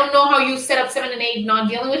like I don't know how you set up 7 and 8 not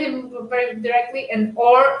dealing with him very directly,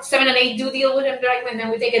 or 7 and 8 do deal with him directly, and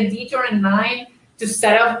then we take a detour in 9 to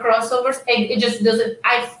set up crossovers, and it just doesn't.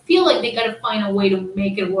 I feel like they gotta find a way to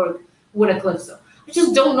make it work with Eclipso. I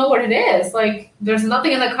just don't know what it is. Like, there's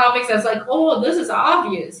nothing in the comics that's like, this is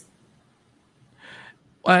obvious.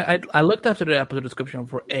 I looked after the episode description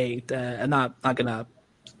for 8, and not gonna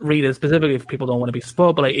read it specifically if people don't want to be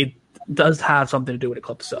spoiled, but like, it does have something to do with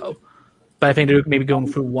Eclipso. But I think they're maybe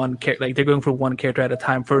going through one character at a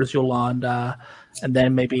time. First Yolanda, and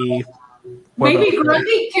then maybe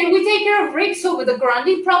Grundy. Can we take care of Rick with the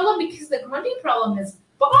Grundy problem? Because the Grundy problem is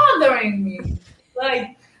bothering me.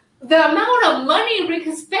 Like, the amount of money Rick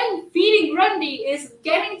has spent feeding Grundy is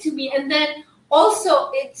getting to me, and then also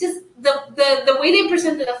it's just the way they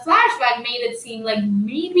presented the flashback made it seem like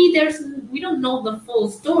maybe we don't know the full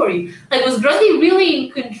story. Like, was Grundy really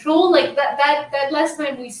in control? Like that last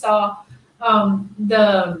time we saw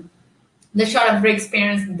the shot of Rick's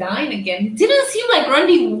parents dying again, it didn't seem like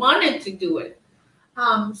Grundy wanted to do it.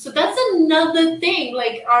 So that's another thing.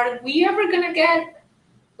 Like, are we ever gonna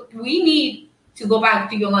we need to go back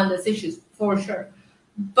to Yolanda's issues for sure.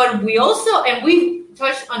 But we've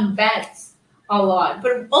touched on Bets a lot.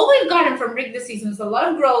 But all we've gotten from Rick this season is a lot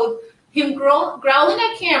of growth, him growling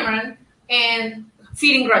at Cameron and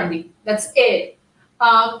feeding Grundy. That's it.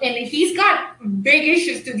 And he's got big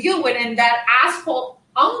issues to deal with, and that asshole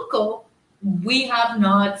uncle we have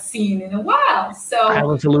not seen in a while. So I have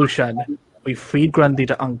a solution. We feed Grundy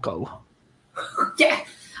to Uncle. Yeah.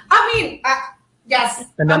 I mean, yes.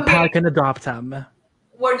 And then Pal can adopt him.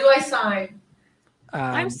 Where do I sign?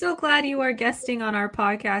 I'm so glad you are guesting on our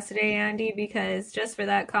podcast today, Andy, because just for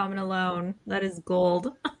that comment alone, that is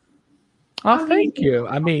gold. Oh, thank you.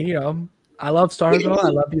 I mean, I love Stargirl. I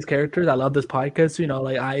love these characters. I love this podcast.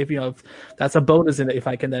 If that's a bonus in it if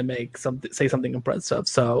I can then say something impressive.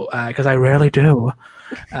 So, because I rarely do,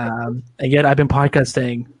 and yet I've been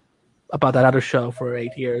podcasting about that other show for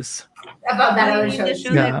 8 years. About that other show. The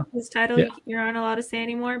show that whose title you aren't allowed to say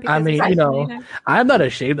anymore. I mean, I'm not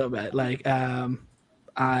ashamed of it. Like, I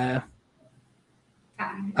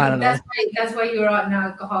don't know. That's why you're an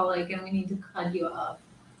alcoholic, and we need to cut you off.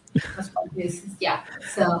 That's what this is. Yeah.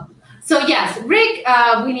 So yes, Rick.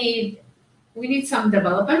 We need we need some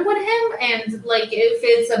development with him. And like, if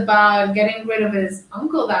it's about getting rid of his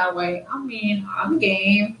uncle that way, I mean, I'm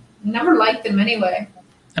game. Never liked him anyway.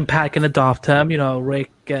 And Pat can adopt him.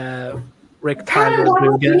 Rick Kind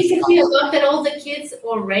Tyler of Dugan. basically adopted all the kids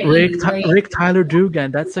already. Rick Tyler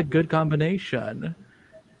Dugan. That's a good combination.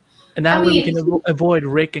 And that I way we mean- can avoid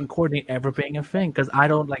Rick and Courtney ever being a thing. Because I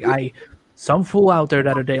don't like some fool out there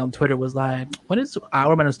the other day on Twitter was like, "When is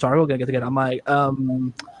Hourman and Stargirl gonna get together?" I'm like,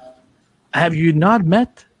 have you not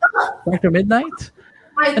met Dr. Midnight?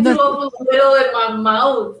 I threw up a little in my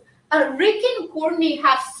mouth. Rick and Courtney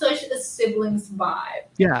have such a siblings vibe.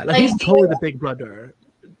 Yeah, like he's totally the big brother.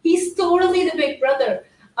 He's totally the big brother.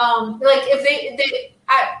 Like if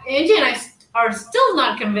Angie and I are still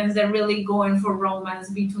not convinced they're really going for romance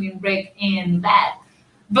between Rick and that.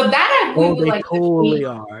 But that we would they like totally to see.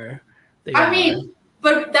 are.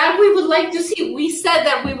 But that we would like to see. We said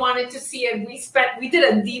that we wanted to see it. We did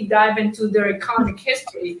a deep dive into their comic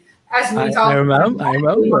history as we talked. I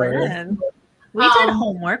remember. We did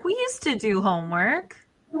homework. We used to do homework.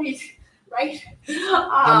 Right.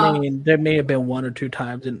 I mean, there may have been one or two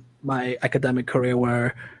times in my academic career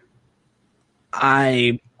where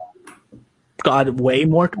I got way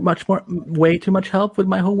too much help with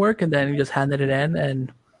my homework, and then just handed it in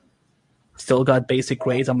and still got basic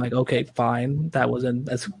grades. I'm like, okay, fine, that wasn't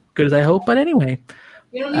as good as I hoped, but anyway.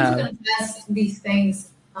 You don't need to confess these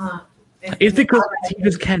things. It's because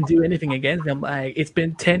teachers can't do anything against them. Like, it's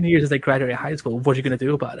been 10 years since they graduated high school. What are you gonna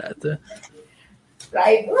do about it?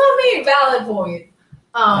 Right. Well, I mean, valid point.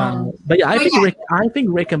 But yeah, I think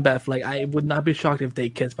Rick and Beth, like, I would not be shocked if they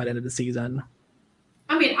kiss by the end of the season.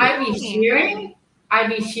 I mean, I'd be cheering,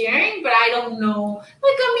 but I don't know. Like,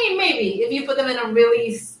 I mean, maybe if you put them in a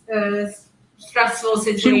really stressful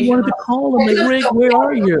situation. She wanted to call him, like, Rick, where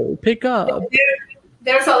are you? Pick up.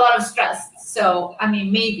 There's a lot of stress. So, I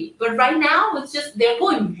mean, maybe. But right now, it's just they're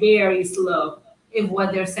going very slow if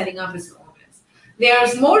what they're setting up is romance.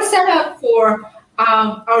 There's more setup for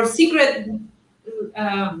our secret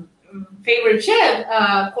favorite chip,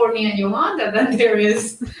 Courtney and Yolanda, than there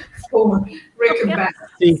is for Rick and Beth.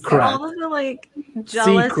 Secret. All of the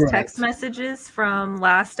jealous text messages from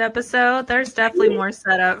last episode, there's definitely more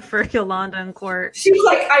setup for Yolanda and Court. She's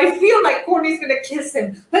like, I feel like Courtney's gonna kiss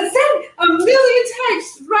him. Let's send 1 million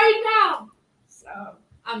texts right now. So,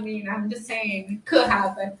 I mean, I'm just saying, it could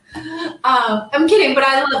happen. I'm kidding, but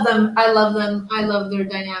I love them. I love their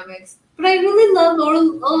dynamics. But I really love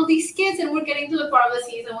all of these kids, and we're getting to the part of the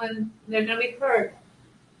season when they're gonna be hurt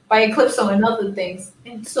by Eclipso and other things.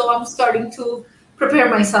 And so I'm starting to prepare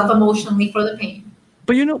myself emotionally for the pain.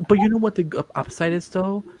 But you know what the upside is,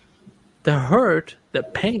 though? The hurt, the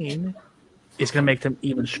pain, is going to make them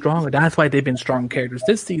even stronger. That's why they've been strong characters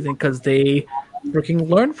this season, because they freaking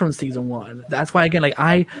learned from season 1. That's why, again,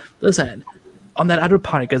 listen, on that other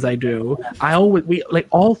podcast I do,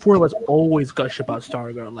 all four of us always gush about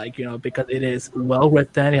Stargirl, because it is well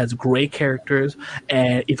written, it has great characters,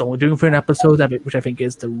 and it's only doing for an episode, which I think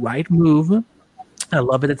is the right move. I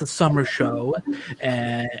love it. It's a summer show,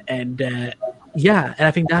 and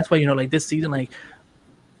I think that's why this season,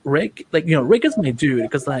 Rick, Rick is my dude,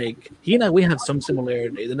 because he and we have some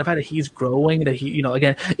similarities, and the fact that he's growing, that he,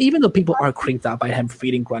 again, even though people are creeped out by him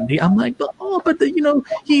feeding Grundy, I'm like,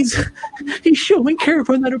 he's showing care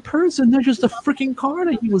for another person, not just a freaking car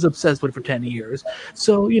that he was obsessed with for 10 years.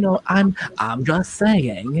 So I'm just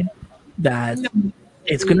saying that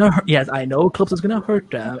it's gonna hurt. Yes, I know Eclipse is gonna hurt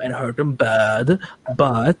them and hurt them bad,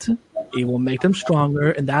 but it will make them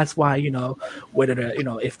stronger, and that's why whether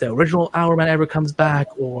if the original Hourman ever comes back,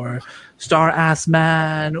 or Star Ass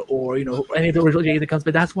Man, or any of the original Jay that comes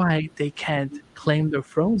back, that's why they can't claim their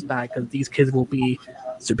thrones back, because these kids will be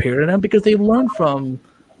superior to them because they've learned from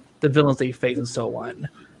the villains they face and so on.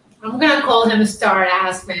 I'm gonna call him Star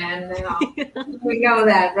Ass Man now. We know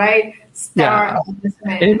that, right? Star Ass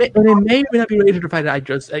Man. And it may not be related to the fact that I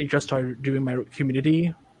just started doing my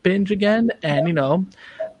Community binge again, and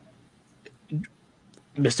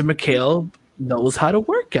Mr. McHale knows how to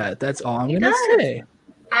work at. That's all I'm gonna say.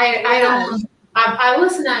 I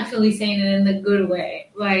wasn't actually saying it in a good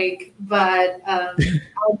way, but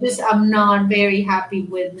I'm not very happy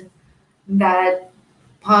with that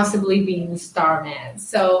possibly being Starman.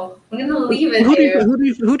 So I'm gonna leave it there.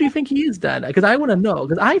 Who do you think he is then? Because I want to know.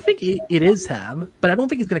 Because I think it is him, but I don't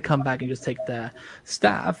think he's gonna come back and just take the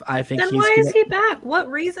staff. I think. Then why is he back?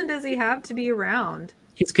 What reason does he have to be around?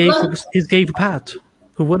 He's gay for Pat.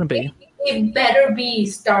 Who wouldn't be? It better be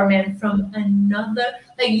Starman from another.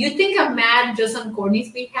 You think I'm mad just on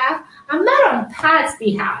Courtney's behalf? I'm mad on Pat's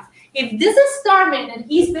behalf. If this is Starman and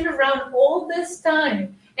he's been around all this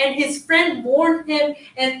time, and his friend warned him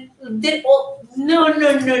and did all. No.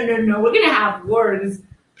 We're gonna have words.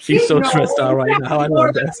 She's so No, stressed out right now. I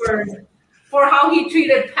love this. For how he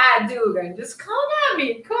treated Pat Dugan. Just come at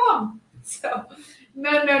me, come. So,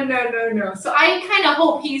 no. So I kind of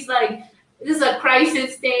hope he's like, this is a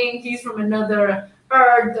crisis thing. He's from another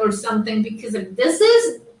Earth or something, because if this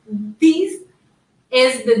is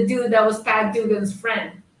the dude that was Pat Dugan's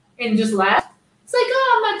friend and just left. It's like,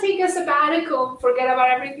 oh, I'm gonna take a sabbatical, forget about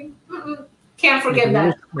everything. Can't forget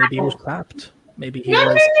that. Maybe he was trapped. Maybe he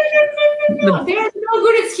No. was. There's no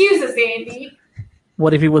good excuses, Andy.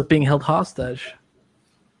 What if he was being held hostage?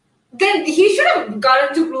 Then he should have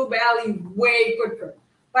gotten to Blue Valley way quicker.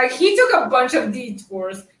 Like, he took a bunch of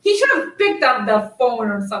detours. He should have picked up the phone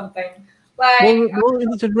or something. Like, well, in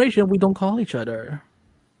this generation, we don't call each other.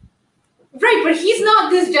 Right, but he's not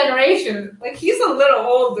this generation. Like, he's a little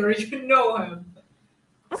older. You know him.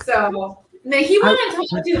 So, now he wanted to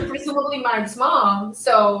talk to presumably Mark's mom.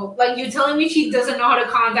 So, like, you telling me she doesn't know how to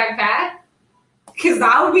contact Pat? Because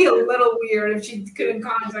that would be a little weird if she couldn't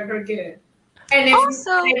contact her kid. And if,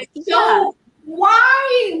 Also, so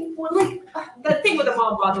why? Like, the thing with the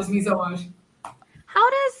mom bothers me so much. How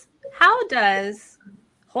does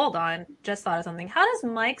hold on, just thought of something. How does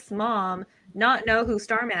Mike's mom not know who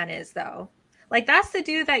Starman is, though? Like, that's the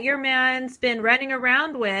dude that your man's been running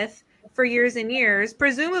around with for years and years,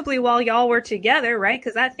 presumably while y'all were together, right?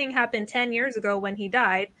 Because that thing happened 10 years ago when he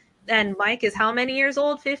died. And Mike is how many years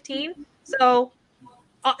old? 15? So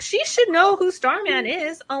she should know who Starman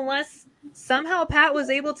is, unless somehow Pat was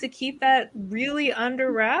able to keep that really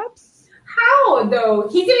under wraps. How, though?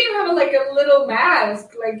 He didn't even have like a little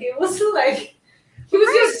mask. Like, it was like, he was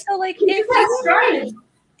just so like,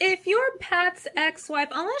 if you're Pat's ex-wife,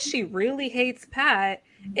 unless she really hates Pat,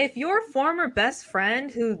 if your former best friend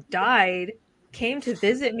who died came to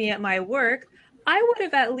visit me at my work, I would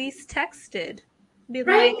have at least texted. Be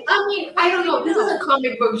right? like, I mean, I don't know. This is a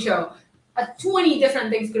comic book show. 20 different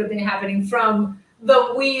things could have been happening, from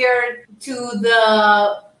the weird to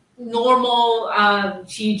the normal.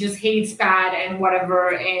 She just hates Pat and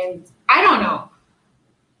whatever. And I don't know.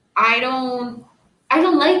 I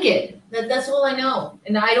don't like it. That's all I know.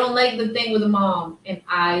 And I don't like the thing with the mom. And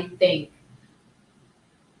I think,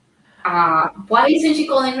 why isn't she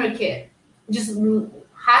calling her kid? Just,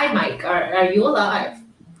 hi, Mike. Are you alive?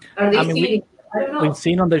 Are they feeding? I don't know. We've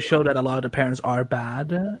seen on the show that a lot of the parents are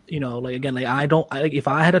bad. You know, like, again, like if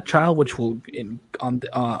I had a child, which will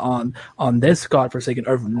on this godforsaken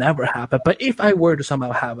earth never happen. But if I were to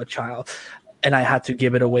somehow have a child, and I had to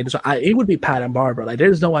give it away, it would be Pat and Barbara. Like,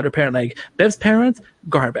 there's no other parent. Like, Bev's parents,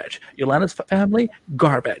 garbage. Yolanda's family,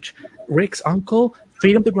 garbage. Rick's uncle,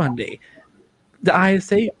 Freedom de Grundy. The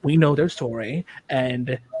ISA, we know their story,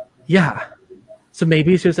 and yeah. So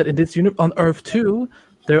maybe it's just that in this universe, on Earth too,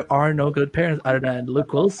 there are no good parents other than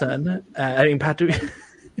Luke Wilson. I mean, Patrick.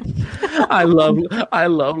 I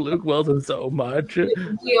love Luke Wilson so much.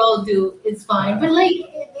 We all do. It's fine, but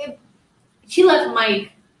like, she left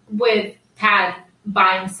Mike with Pat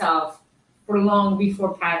by himself for long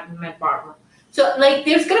before Pat met Barbara. So, like,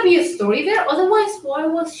 there's gonna be a story there. Otherwise, why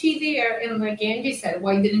was she there? And like Angie said,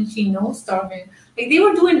 why didn't she know Starman? Like, they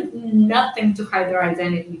were doing nothing to hide their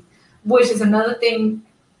identity, which is another thing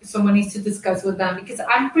someone needs to discuss with them, because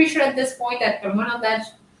I'm pretty sure at this point that everyone on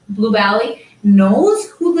that Blue Valley knows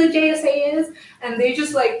who the JSA is, and they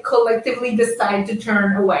just like collectively decide to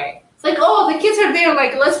turn away. It's like, oh, the kids are there,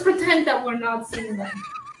 like, let's pretend that we're not seeing them.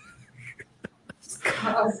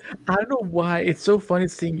 I don't know why it's so funny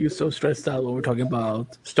seeing you so stressed out when we're talking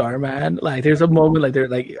about Starman. Like, there's a moment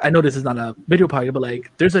I know this is not a video podcast, but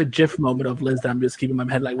like, there's a GIF moment of Liz that I'm just keeping in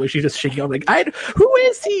my head, like, where she's just shaking up, like, who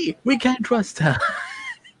is he? We can't trust her.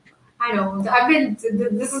 I don't.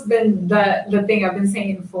 This has been the thing I've been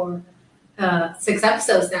saying for 6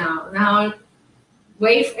 episodes now. And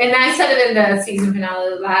I said it in the season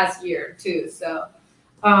finale last year too. So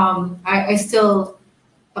I still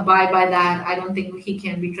abide by that. I don't think he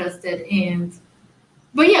can be trusted.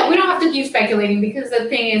 But yeah, we don't have to keep speculating, because the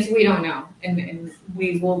thing is, we don't know, and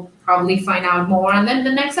we will probably find out more. And then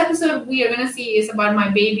the next episode we are gonna see is about my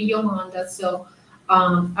baby Yolanda. So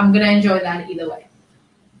I'm gonna enjoy that either way.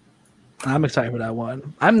 I'm excited for that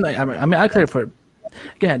one. I'm excited for it.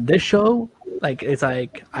 Again, this show, like, it's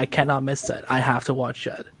like, I cannot miss it. I have to watch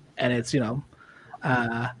it. And it's,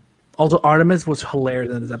 also Artemis was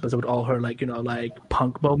hilarious in this episode with all her, like, like,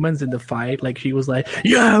 punk moments in the fight. Like, she was like,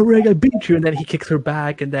 yeah, Rick, I beat you. And then he kicks her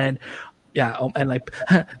back. And then, and like,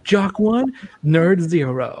 Jock 1, Nerd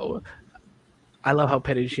 0. I love how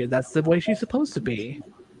petty she is. That's the way she's supposed to be.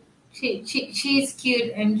 She's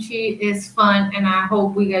cute and she is fun, and I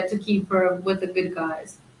hope we get to keep her with the good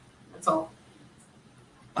guys. That's all.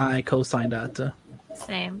 I co-sign that.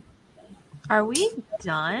 Same. Are we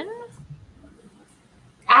done?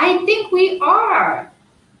 I think we are.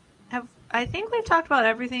 I think we've talked about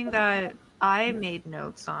everything that I made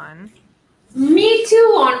notes on. Me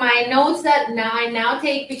too, on my notes that I now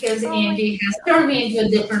take because Angie has turned me into a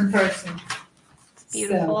different person. It's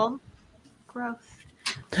beautiful. Growth.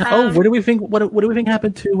 What do we think? What do we think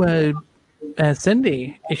happened to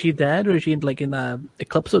Cindy? Is she dead or is she like in the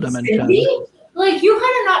Eclipso dimension? Cindy? Like you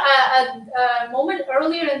had a moment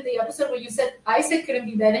earlier in the episode where you said Isaac couldn't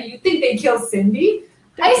be dead, and you think they killed Cindy.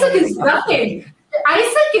 Isaac is nothing.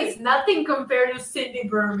 Isaac is nothing compared to Cindy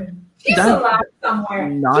Berman. She's alive somewhere.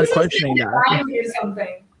 Not questioning that. Or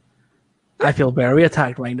something. I feel very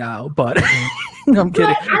attacked right now, but I'm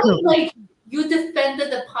kidding. Like you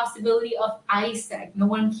defended the possibility of Isaac. No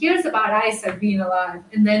one cares about Isaac being alive,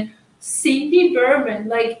 and then Cindy Berman,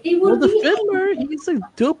 like it would the be. Fiddler, he's a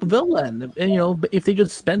dope villain, and if they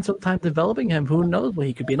just spend some time developing him, who knows what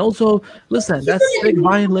he could be. And also, listen, that sick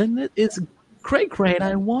violin is great,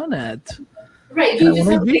 I want it. Right, you just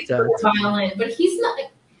have to violin, but he's not.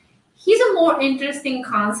 He's a more interesting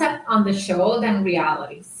concept on the show than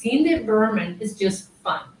reality. Cindy Berman is just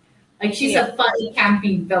fun. Like she's a funny,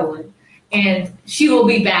 campy villain, and she will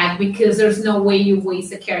be back because there's no way you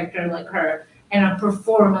waste a character like her and a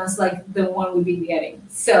performance like the one we've been getting.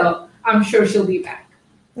 So I'm sure she'll be back.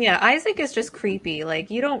 Yeah, Isaac is just creepy. Like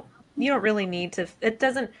you don't really need to. It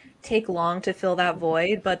doesn't take long to fill that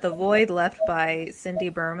void, but the void left by Cindy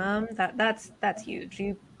Berman, that's huge.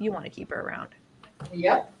 You want to keep her around.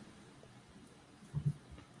 Yep.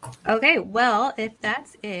 Okay, well, if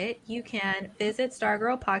that's it, you can visit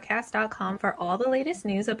stargirlpodcast.com for all the latest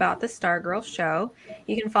news about the Stargirl show.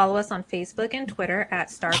 You can follow us on Facebook and Twitter at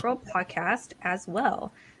Stargirl Podcast as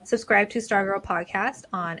well. Subscribe to Stargirl Podcast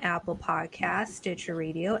on Apple Podcasts, Stitcher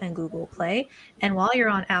Radio, and Google Play. And while you're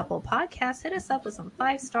on Apple Podcasts, hit us up with some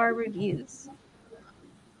 5-star reviews.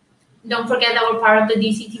 Don't forget that we're part of the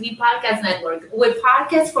DCTV Podcast Network with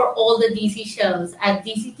podcasts for all the DC shows at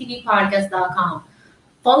dctvpodcast.com.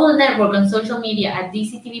 Follow the network on social media at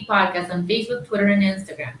DCTV Podcast on Facebook, Twitter, and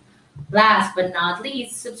Instagram. Last but not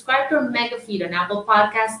least, subscribe to our mega feed on Apple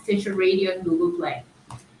Podcasts, Stitcher Radio, and Google Play.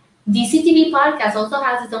 DCTV Podcast also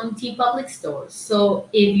has its own TeePublic store, so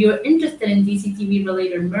if you're interested in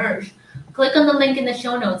DCTV-related merch, click on the link in the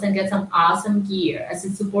show notes and get some awesome gear as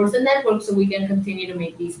it supports the network so we can continue to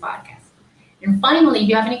make these podcasts. And finally, if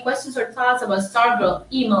you have any questions or thoughts about Stargirl,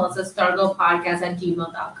 email us at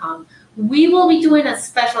stargirlpodcast@gmail.com. We will be doing a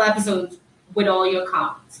special episode with all your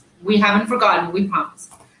comments. We haven't forgotten, we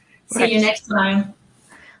promise. See you next time.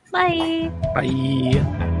 Bye.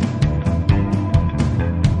 Bye.